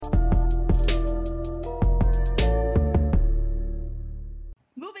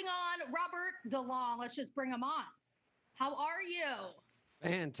DeLong. Let's just bring him on. How are you?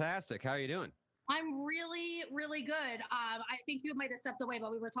 Fantastic. How are you doing? I'm really, really good. I think you might have stepped away,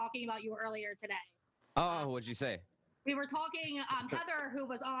 but we were talking about you earlier today. Oh, what'd you say? We were talking, Heather, who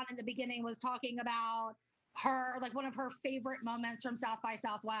was on in the beginning, was talking about her, like one of her favorite moments from South by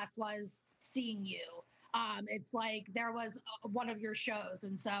Southwest was seeing you. It's like there was one of your shows.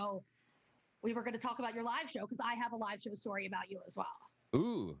 And so we were going to talk about your live show because I have a live show story about you as well.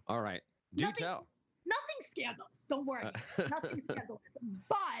 Ooh, all right. Tell. Nothing scandalous. Don't worry. Nothing scandalous.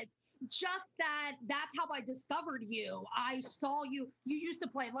 But just that's how I discovered you. I saw you. You used to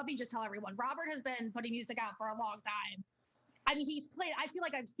play. Let me just tell everyone. Robert has been putting music out for a long time. I mean, he's played. I feel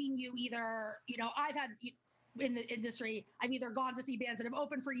like I've seen you either, I've had in the industry, I've either gone to see bands that have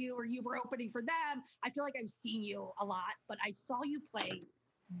opened for you or you were opening for them. I feel like I've seen you a lot, but I saw you play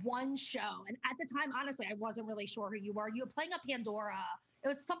one show. And at the time, honestly, I wasn't really sure who you were. You were playing a Pandora. It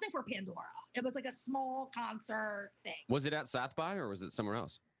was something for Pandora. It was like a small concert thing. Was it at South by or was it somewhere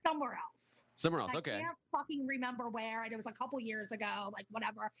else? Somewhere else. Okay. I can't fucking remember where. And it was a couple years ago, like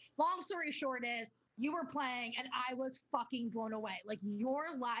whatever. Long story short is you were playing and I was fucking blown away. Like your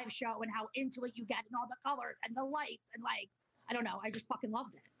live show and how into it you get and all the colors and the lights and like, I don't know. I just fucking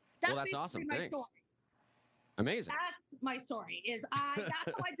loved it. That's awesome. Thanks. Story. Amazing. That's my story. That's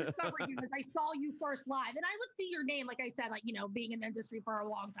how I discovered you. Is I saw you first live, and I would see your name, like I said, like being in the industry for a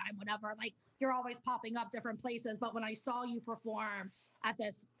long time, whatever. Like you're always popping up different places. But when I saw you perform at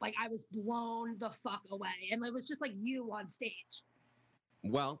this, like I was blown the fuck away, and it was just like you on stage.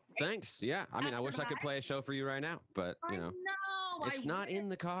 Well, thanks. Yeah, I mean, I wish I could play a show for you right now, but it's not in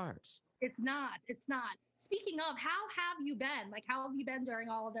the cards. It's not. Speaking of, how have you been? Like, how have you been during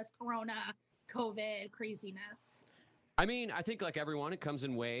all of this Corona? COVID craziness? I mean, I think like everyone, it comes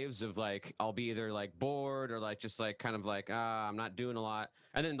in waves of like, I'll be either like bored or like just like kind of like, I'm not doing a lot.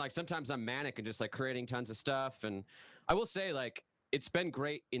 And then like sometimes I'm manic and just like creating tons of stuff. And I will say like, it's been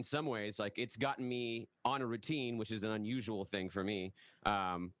great in some ways. Like it's gotten me on a routine, which is an unusual thing for me.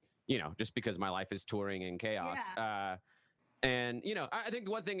 Just because my life is touring and chaos. Yeah. And I think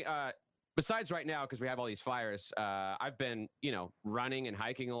one thing, besides right now, because we have all these fires, I've been, running and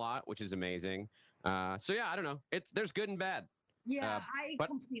hiking a lot, which is amazing. So yeah, I don't know. There's good and bad. Yeah, I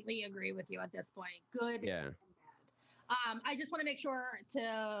completely agree with you at this point. Good and bad. I just want to make sure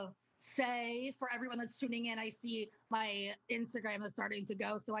to say for everyone that's tuning in, I see my Instagram is starting to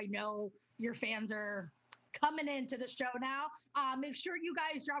go, so I know your fans are coming into the show now. Make sure you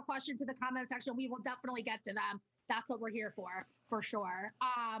guys drop questions in the comment section. We will definitely get to them. That's what we're here for sure.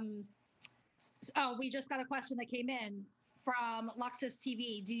 We just got a question that came in from Luxus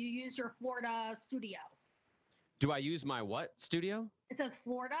TV. Do you use your Florida studio? Do I use my what studio? It says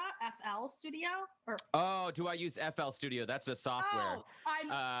Florida FL Studio. Do I use FL Studio? That's a software.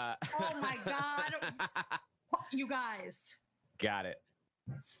 Oh my God. You guys. Got it.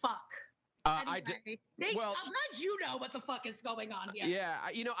 Fuck. Anyway, I'm glad you know what the fuck is going on here. Yeah,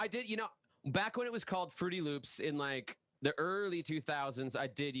 I did, back when it was called Fruity Loops in like the early 2000s, I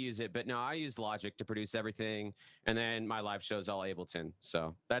did use it, but no, I use Logic to produce everything. And then my live show is all Ableton.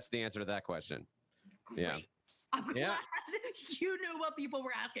 So that's the answer to that question. Great. Yeah. I'm glad you knew what people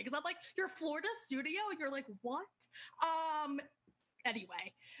were asking. Because I'm like, your Florida studio? And you're like, what?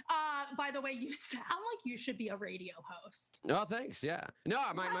 Anyway, by the way, you sound like you should be a radio host. Oh, thanks. Yeah. No,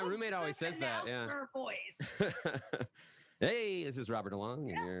 my roommate always says that. Yeah. Voice. Hey, this is Robert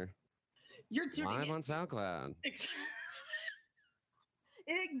DeLong, and you're tuning live in on SoundCloud.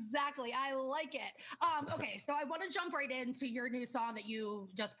 Exactly. I like it. Okay, so I want to jump right into your new song that you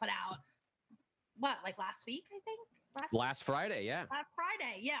just put out. What, like last week, I think? Last Friday, yeah. Last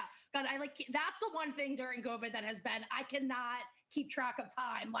Friday, yeah. God, that's the one thing during COVID that has been, I cannot keep track of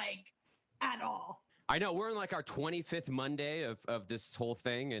time, like, at all. I know, we're in like our 25th Monday of this whole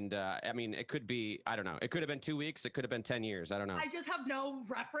thing, and I mean, it could be, I don't know, it could have been 2 weeks, it could have been 10 years, I don't know. I just have no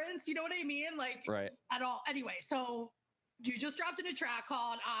reference, you know what I mean? Like, right. At all. Anyway, so you just dropped a new track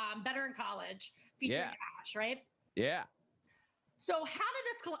called Better in College, featuring Ash, right? Yeah. So how did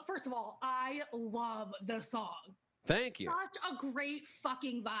this, first of all, I love the song. Thank you. Such a great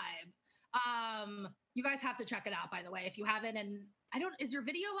fucking vibe. You guys have to check it out, by the way, if you haven't. And is your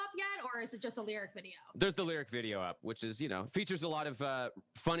video up yet, or is it just a lyric video? There's the lyric video up, which is, features a lot of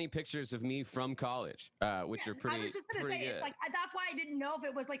funny pictures of me from college, which are pretty. I was just going to say, good. Like, that's why I didn't know if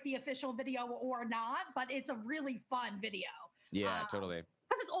it was like the official video or not, but it's a really fun video. Yeah, totally.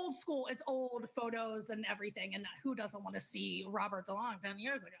 Because it's old school, it's old photos and everything, and who doesn't want to see Robert DeLong 10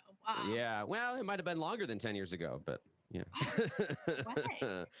 years ago? Yeah, well, it might have been longer than 10 years ago, but yeah.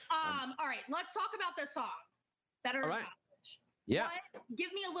 All right, let's talk about this song, Better in College. Yeah.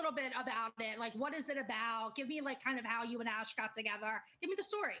 Give me a little bit about it. Like, what is it about? Give me like kind of how you and Ash got together. Give me the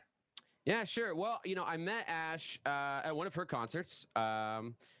story. Yeah, sure. Well, I met Ash at one of her concerts.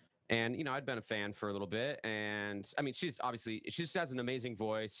 And I'd been a fan for a little bit, and I mean, she just has an amazing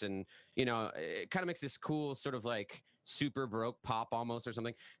voice, and it kind of makes this cool sort of like super baroque pop almost or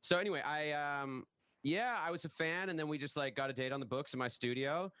something. So anyway, I was a fan, and then we just like got a date on the books in my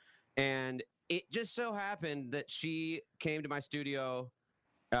studio, and it just so happened that she came to my studio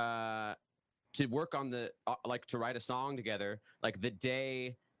to work on to write a song together, like the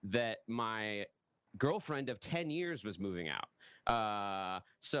day that my girlfriend of 10 years was moving out.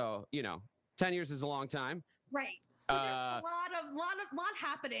 So 10 years is a long time. Right. So there's a lot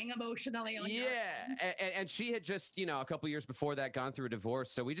happening emotionally. And she had just, a couple years before that gone through a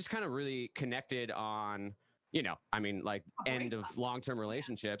divorce. So we just kind of really connected on, end of long-term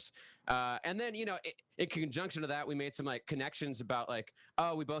relationships. And then, in conjunction to that, we made some like connections about like,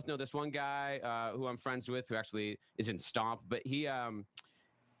 oh, we both know this one guy who I'm friends with who actually is in Stomp, but he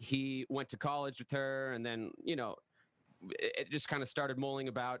went to college with her, and then, it just kind of started mulling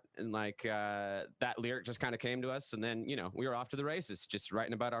about, and like that lyric just kind of came to us, and then we were off to the races, just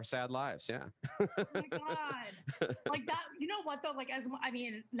writing about our sad lives. Yeah. Oh my God. Like that, you know what though, like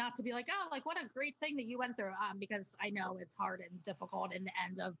not to be like, oh, like what a great thing that you went through, because I know it's hard and difficult in the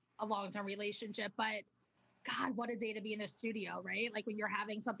end of a long-term relationship, but God, what a day to be in the studio, right? Like when you're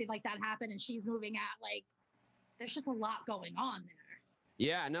having something like that happen and she's moving out, like there's just a lot going on there.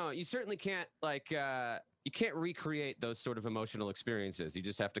 Yeah, no, you certainly can't you can't recreate those sort of emotional experiences. You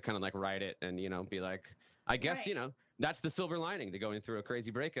just have to kind of like write it and, be like, I guess, Right. That's the silver lining to going through a crazy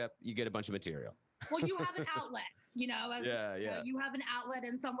breakup. You get a bunch of material. Well, you have an outlet, you have an outlet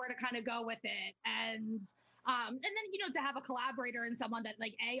and somewhere to kind of go with it. And then, to have a collaborator and someone that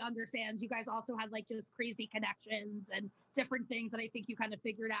like understands. You guys also had like just crazy connections and different things that I think you kind of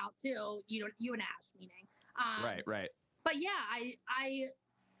figured out too, you and Ash meaning. Right. But yeah, I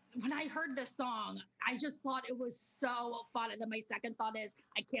when I heard this song, I just thought it was so fun. And then my second thought is,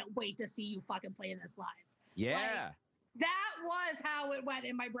 I can't wait to see you fucking play this live. Yeah. Like, that was how it went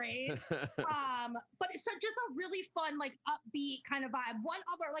in my brain. But it's just a really fun, like upbeat kind of vibe. What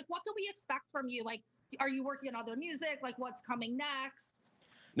can we expect from you? Like, are you working on other music? Like, what's coming next?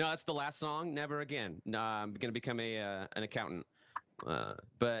 No, that's the last song. Never again. No, I'm going to become an accountant.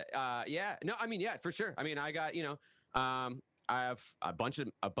 Yeah, no, I mean, yeah, for sure. I mean, I got, I have a bunch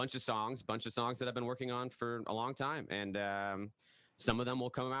of songs that I've been working on for a long time, and some of them will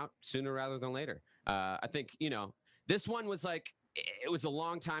come out sooner rather than later. I think this one was like, it was a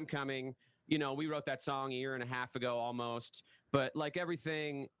long time coming. We wrote that song a year and a half ago almost, but like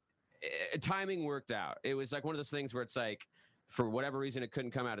everything, timing worked out. It was like one of those things where it's like, for whatever reason, it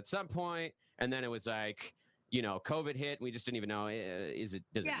couldn't come out at some point, and then it was like, COVID hit. And we just didn't even know, does it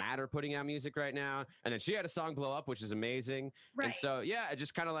matter putting out music right now? And then she had a song blow up, which is amazing. Right. And so, yeah, it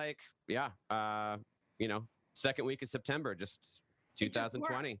just kind of like, second week of September, just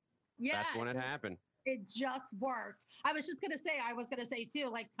 2020. Yeah. That's when it happened. It just worked. I was going to say too,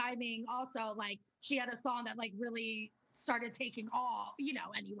 like timing also, like she had a song that like really started taking off,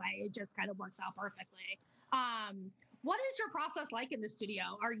 anyway, it just kind of works out perfectly. What is your process like in the studio?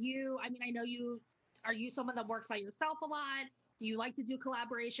 Are you someone that works by yourself a lot? Do you like to do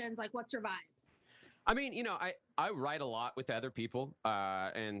collaborations? Like, what's your vibe? I mean, I write a lot with other people.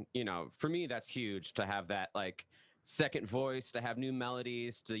 And, for me, that's huge to have that like second voice, to have new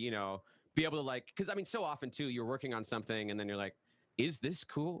melodies, to, be able to like, because I mean, so often too, you're working on something and then you're like, is this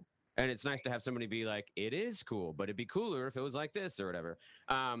cool? And it's nice to have somebody be like, it is cool, but it'd be cooler if it was like this or whatever.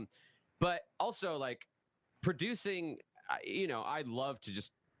 But also like producing, I love to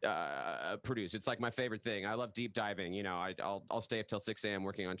just produce. It's like my favorite thing. I love deep diving. I'll stay up till 6 a.m.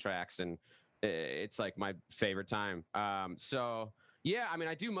 working on tracks, and it's like my favorite time. So yeah, I mean,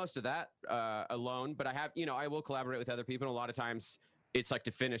 I do most of that alone, but I have, I will collaborate with other people. And a lot of times it's like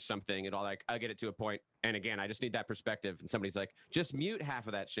to finish something, I'll get it to a point, and again, I just need that perspective. And somebody's like, just mute half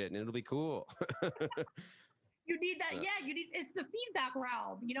of that shit, and it'll be cool. You need that. So, yeah, it's the feedback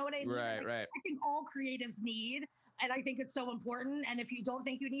realm. You know what I mean? Right. I think all creatives need, and I think it's so important. And if you don't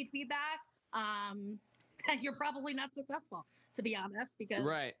think you need feedback, then you're probably not successful, to be honest. Because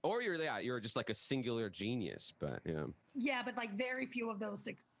right, or you're just like a singular genius. But yeah, but like very few of those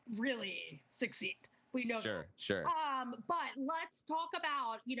really succeed. We know. Sure. But let's talk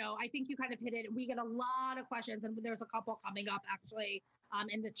about, I think you kind of hit it. We get a lot of questions, and there's a couple coming up actually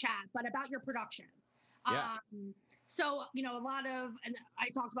in the chat, but about your production. Yeah. So, a lot of, and I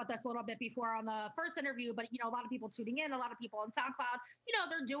talked about this a little bit before on the first interview, but, a lot of people tuning in, a lot of people on SoundCloud,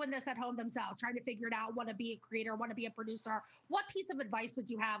 they're doing this at home themselves, trying to figure it out, want to be a creator, want to be a producer. What piece of advice would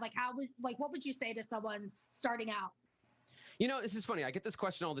you have? What would you say to someone starting out? This is funny. I get this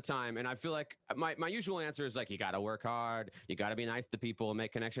question all the time, and I feel like my usual answer is like, you got to work hard, you got to be nice to people and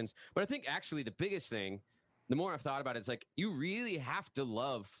make connections. But I think actually the biggest thing, the more I've thought about it, is like, you really have to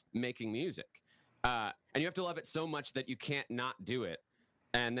love making music. And you have to love it so much that you can't not do it.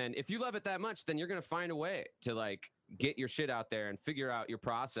 And then if you love it that much, then you're going to find a way to like get your shit out there and figure out your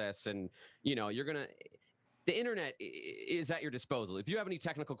process. And, the internet is at your disposal. If you have any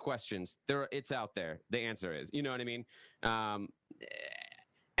technical questions, it's out there. The answer is, you know what I mean? And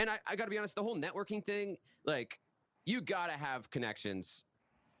I got to be honest, the whole networking thing, like, you got to have connections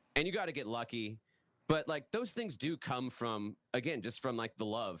and you got to get lucky. But like, those things do come from, again, just from like the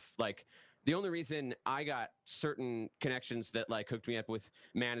love. Like, the only reason I got certain connections that like hooked me up with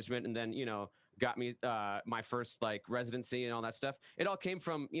management and then, got me my first like residency and all that stuff, it all came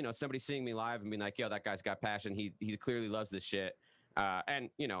from, somebody seeing me live and being like, yo, that guy's got passion. He clearly loves this shit.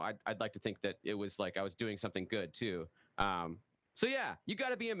 And, I'd like to think that it was like I was doing something good too. So yeah, you got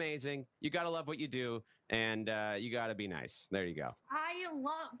to be amazing. You got to love what you do, and you got to be nice. There you go.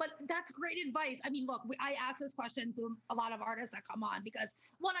 But that's great advice. I mean, look, I ask this question to a lot of artists that come on because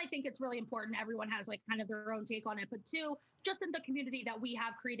one, I think it's really important. Everyone has like kind of their own take on it, but two, just in the community that we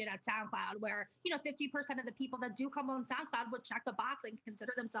have created at SoundCloud, where 50% of the people that do come on SoundCloud would check the box and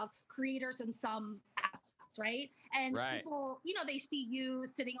consider themselves creators in some aspect, right? And people, they see you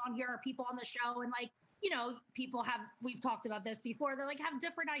sitting on here, or people on the show, and like, people we've talked about this before, they like have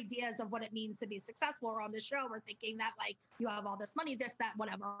different ideas of what it means to be successful. Or on the show, we're thinking that like you have all this money, this, that,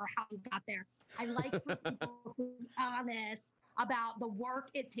 whatever, or how you got there. I like for people to be honest about the work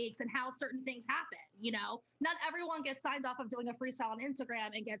it takes and how certain things happen. Not everyone gets signed off of doing a freestyle on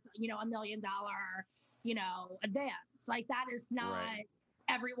Instagram and gets, $1 million, advance. Like, that is not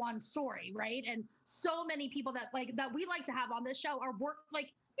everyone's story, right? And so many people that we like to have on this show are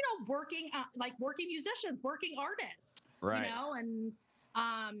working musicians, working artists, right? And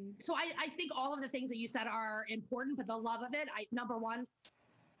so I think all of the things that you said are important, but the love of it, number one.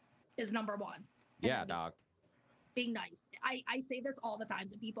 Yeah, dog. Being nice. I say this all the time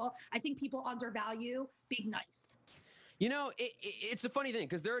to people. I think people undervalue being nice. It's a funny thing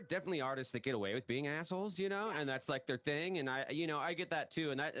because there are definitely artists that get away with being assholes, and that's like their thing. And I get that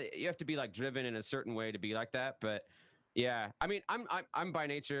too. And that you have to be like driven in a certain way to be like that. But yeah, I mean, I'm by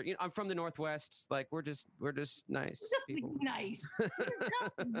nature, I'm from the Northwest. Like, we're just nice. Just people. Nice.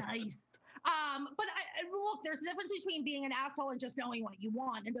 Just nice. But look, there's a difference between being an asshole and just knowing what you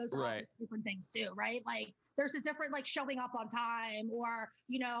want, and those are all different things too, right? Like, there's a different, like, showing up on time, or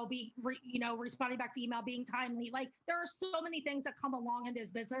responding back to email, being timely. Like, there are so many things that come along in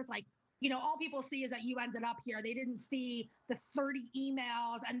this business. Like, all people see is that you ended up here. They didn't see the 30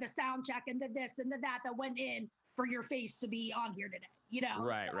 emails and the sound check and the this and the that went in for your face to be on here today.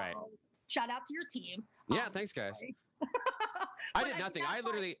 Right. Shout out to your team. Yeah, thanks, guys. I did nothing.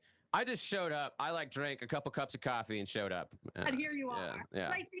 I just showed up. I drank a couple cups of coffee and showed up. And here you are. Yeah.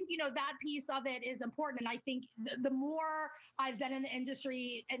 But I think, that piece of it is important. And I think the more I've been in the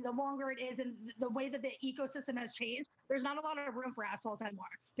industry and the longer it is and the way that the ecosystem has changed, there's not a lot of room for assholes anymore,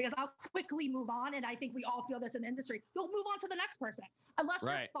 because I'll quickly move on. And I think we all feel this in the industry. You'll move on to the next person unless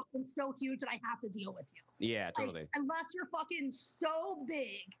you're fucking so huge that I have to deal with you. Yeah, totally. Unless you're fucking so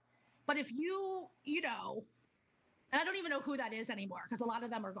big. But if and I don't even know who that is anymore, because a lot of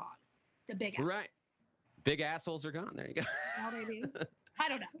them are gone. The big assholes. Right. Big assholes are gone. There you go. I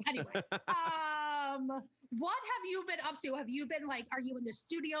don't know. Anyway, what have you been up to? Have you been are you in the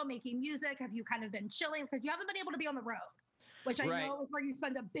studio making music? Have you kind of been chilling? Because you haven't been able to be on the road, which I know is where you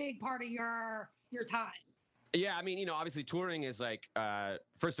spend a big part of your time. Yeah, I mean, obviously touring is like,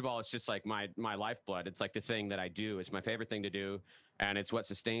 first of all, it's just like my lifeblood. It's like the thing that I do. It's my favorite thing to do, and it's what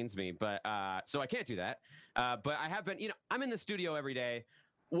sustains me. But so I can't do that. But I have been, I'm in the studio every day,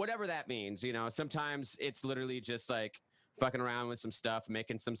 whatever that means. Sometimes it's literally just like fucking around with some stuff,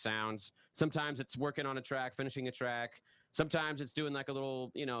 making some sounds. Sometimes it's working on a track, finishing a track. Sometimes it's doing like a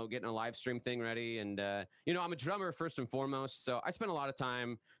little, getting a live stream thing ready. And, I'm a drummer first and foremost. So I spend a lot of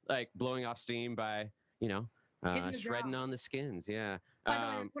time like blowing off steam by, shredding on the skins. Yeah. By the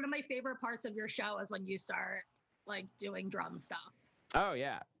way, one of my favorite parts of your show is when you start like doing drum stuff. Oh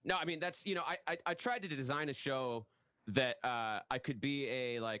yeah. No, I mean, that's, I tried to design a show that I could be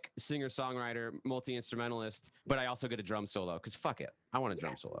a like singer-songwriter, multi-instrumentalist, but I also get a drum solo, because fuck it. I want a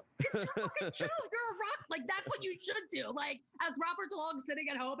drum solo. It's fucking true. You're a rock. Like, that's what you should do. Like, as Robert DeLong sitting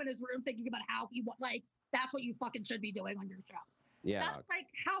at home in his room thinking about how he That's what you fucking should be doing on your show. Yeah. That's like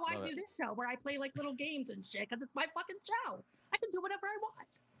how I Love do it. this show, where I play like little games and shit, because it's my fucking show. I can do whatever I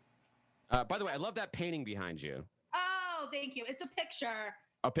want. By the way, I love that painting behind you. Oh, thank you. It's a picture,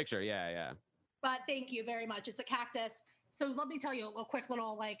 A picture, yeah. but thank you very much. It's a cactus. So let me tell you a quick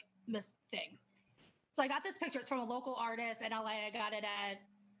little like this thing. So I got this picture. It's from a local artist in LA. I got it at,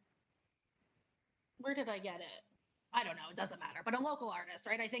 where did I get it? I don't know. It doesn't matter. But a local artist,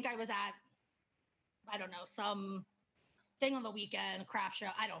 right? I think I was at, I don't know, some thing on the weekend, craft show.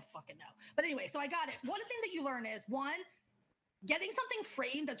 I don't fucking know. But anyway, so I got it. One thing that you learn is, one, getting something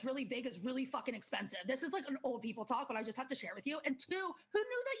framed that's really big is really fucking expensive. This is like an old people talk, but I just have to share with you. And two, who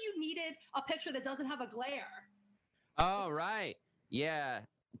knew that you needed a picture that doesn't have a glare? Oh, right. Yeah.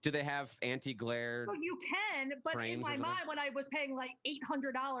 Do they have anti-glare? So you can, but in frames or my something? mind, when I was paying like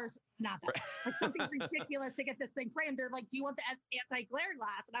 $800, not that, like something ridiculous to get this thing framed, they're like, do you want the anti-glare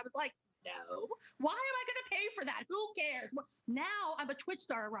glass? And I was like, no. Why am I going to pay for that? Who cares? Now I'm a Twitch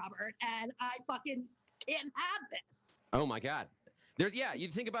star, Robert, and I fucking can't have this. Oh my God. Yeah, you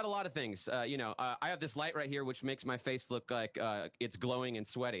think about a lot of things. I have this light right here, which makes my face look like it's glowing and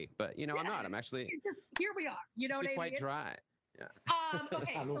sweaty. But I'm not. I'm actually It's just, here we are. You know what I mean? quite dry. Yeah.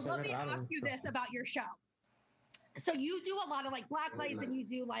 Okay, so let me ask you this about your show. So you do a lot of like black lights, and you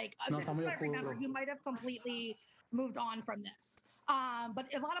do like this is what I remember. You might have completely moved on from this, but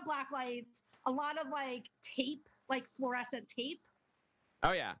a lot of black lights, a lot of like tape, like fluorescent tape.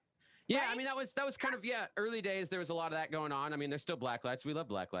 Oh yeah. Yeah, Right? I mean that was kind of early days. There was a lot of that going on. I mean, there's still black lights. We love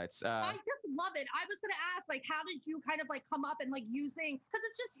black lights. I just love it. I was gonna ask, like, how did you kind of like come up and like using? Because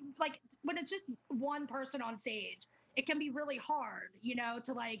it's just like when it's just one person on stage, it can be really hard,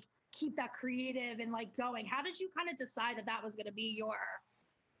 to like keep that creative and like going. How did you kind of decide that was gonna be your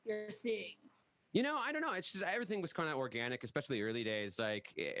thing? I don't know. It's just everything was kind of organic, especially early days.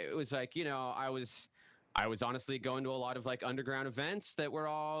 Like it was like I was honestly going to a lot of like underground events that were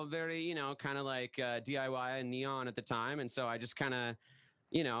all very, kind of like DIY and neon at the time. And so I just kind of,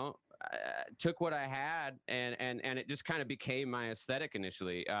 took what I had and it just kind of became my aesthetic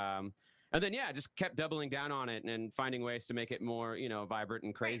initially. And then, I just kept doubling down on it and finding ways to make it more, vibrant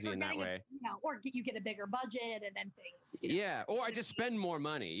and crazy in that way. Or you get a bigger budget and then things. Yeah. Or I just spend more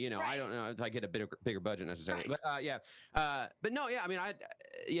money, Right. I don't know if I get a bigger budget necessarily, Right. but no,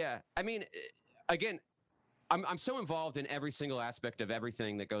 I mean, again, I'm so involved in every single aspect of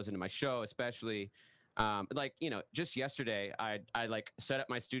everything that goes into my show, especially just yesterday, I like set up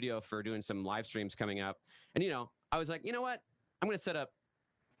my studio for doing some live streams coming up. And, I was like, you know what? I'm going to set up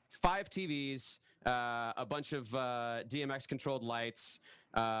 5 TVs, a bunch of DMX controlled lights,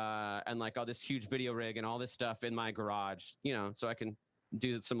 and like all this huge video rig and all this stuff in my garage, so I can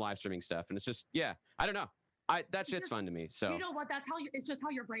do some live streaming stuff. And it's just, I don't know. That shit's fun to me. So you know what? It's just how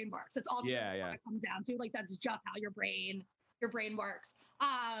your brain works. It's all just what it comes down to. Like that's just how your brain works.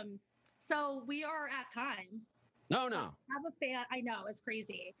 So we are at time. No. I have a fan. I know it's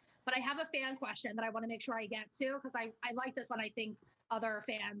crazy, but I have a fan question that I want to make sure I get to because I like this one. I think other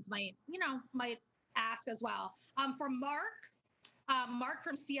fans might ask as well. From Mark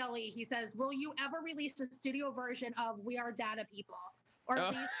from CLE, he says, "Will you ever release a studio version of We Are Data People, or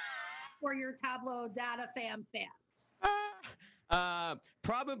at least for your Tableau Data fans?"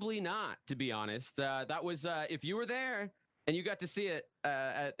 Probably not, to be honest. That was if you were there and you got to see it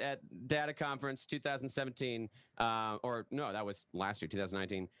at Data Conference 2017, or no, that was last year,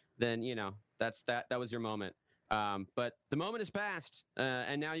 2019. Then that was your moment. But the moment has passed,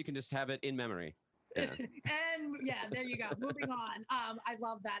 and now you can just have it in memory. Yeah. And there you go. Moving on. I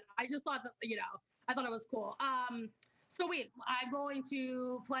love that. I just thought that I thought it was cool. So wait, I'm going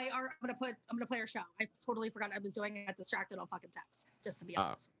to play our show. I totally forgot I was doing it. I got distracted on fucking text, just to be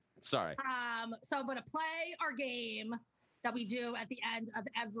honest. Sorry. So I'm gonna play our game that we do at the end of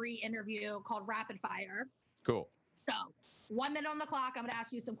every interview called Rapid Fire. Cool. So 1 minute on the clock. I'm gonna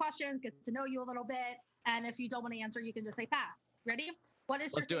ask you some questions, get to know you a little bit, and if you don't want to answer, you can just say pass. Ready? What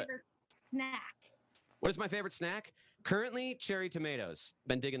is your favorite snack? What is my favorite snack? Currently, cherry tomatoes.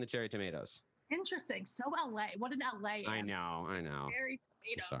 Been digging the cherry tomatoes. Interesting. So LA. What an LA. I know. Cherry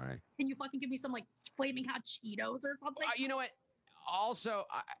tomatoes. I'm sorry. Can you fucking give me some like flaming hot Cheetos or something? You know what? Also,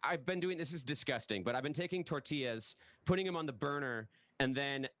 I've been doing, this is disgusting, but I've been taking tortillas, putting them on the burner, and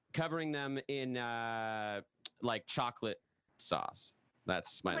then covering them in like chocolate sauce.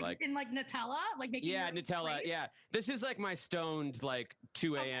 That's my in like Nutella, like making Nutella. Right? Yeah, this is like my stoned like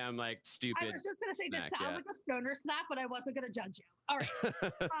 2 a.m. like stupid. I was just gonna say snack, this sounds like a stoner snack, but I wasn't gonna judge you. All right.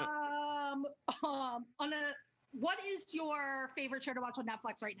 What is your favorite show to watch on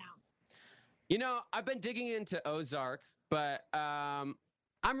Netflix right now? I've been digging into Ozark, but I'm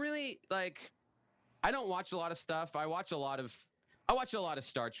really like I don't watch a lot of stuff. I watch a lot of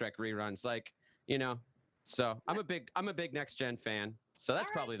Star Trek reruns, like, so I'm a big Next Gen fan. So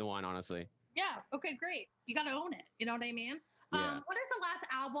that's probably the one, honestly. Yeah. Okay, great. You got to own it. You know what I mean? Yeah. What is the last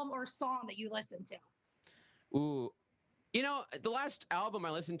album or song that you listened to? Ooh, the last album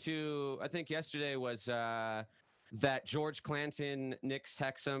I listened to, I think yesterday, was that George Clanton, Nyx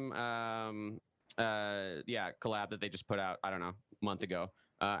Hexum, collab that they just put out, I don't know, a month ago.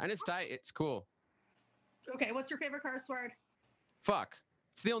 And it's tight. It's cool. Okay, what's your favorite curse word? Fuck.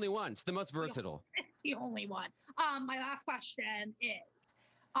 It's the only one. It's the most versatile. It's the only one. My last question is,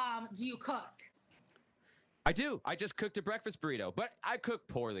 do you cook? I do. I just cooked a breakfast burrito, but I cook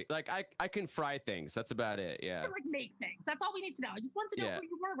poorly. Like, I can fry things. That's about it. Yeah. Like, make things. That's all we need to know. I just want to know who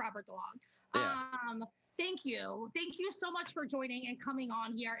you were, Robert DeLong. Yeah. Thank you. Thank you so much for joining and coming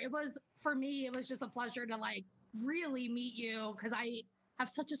on here. For me, it was just a pleasure to like really meet you, because I have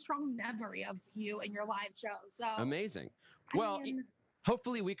such a strong memory of you and your live show. So amazing.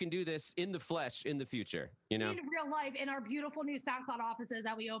 Hopefully we can do this in the flesh in the future, In real life, in our beautiful new SoundCloud offices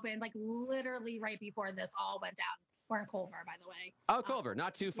that we opened, like literally right before this all went down. We're in Culver, by the way. Oh, Culver,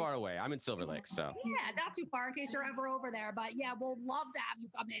 not too far away. I'm in Silver Lake, so. Yeah, not too far in case you're ever over there. But yeah, we'll love to have you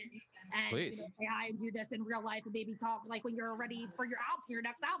come in and please say hi and do this in real life, and maybe talk like when you're ready for your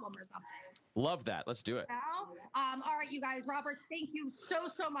next album or something. Love that. Let's do it. All right, you guys. Robert, thank you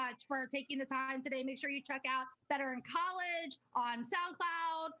so much for taking the time today. Make sure you check out Better in College on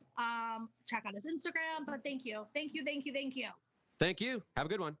SoundCloud. Check out his Instagram. But thank you. Thank you. Have a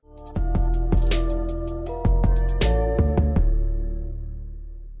good one.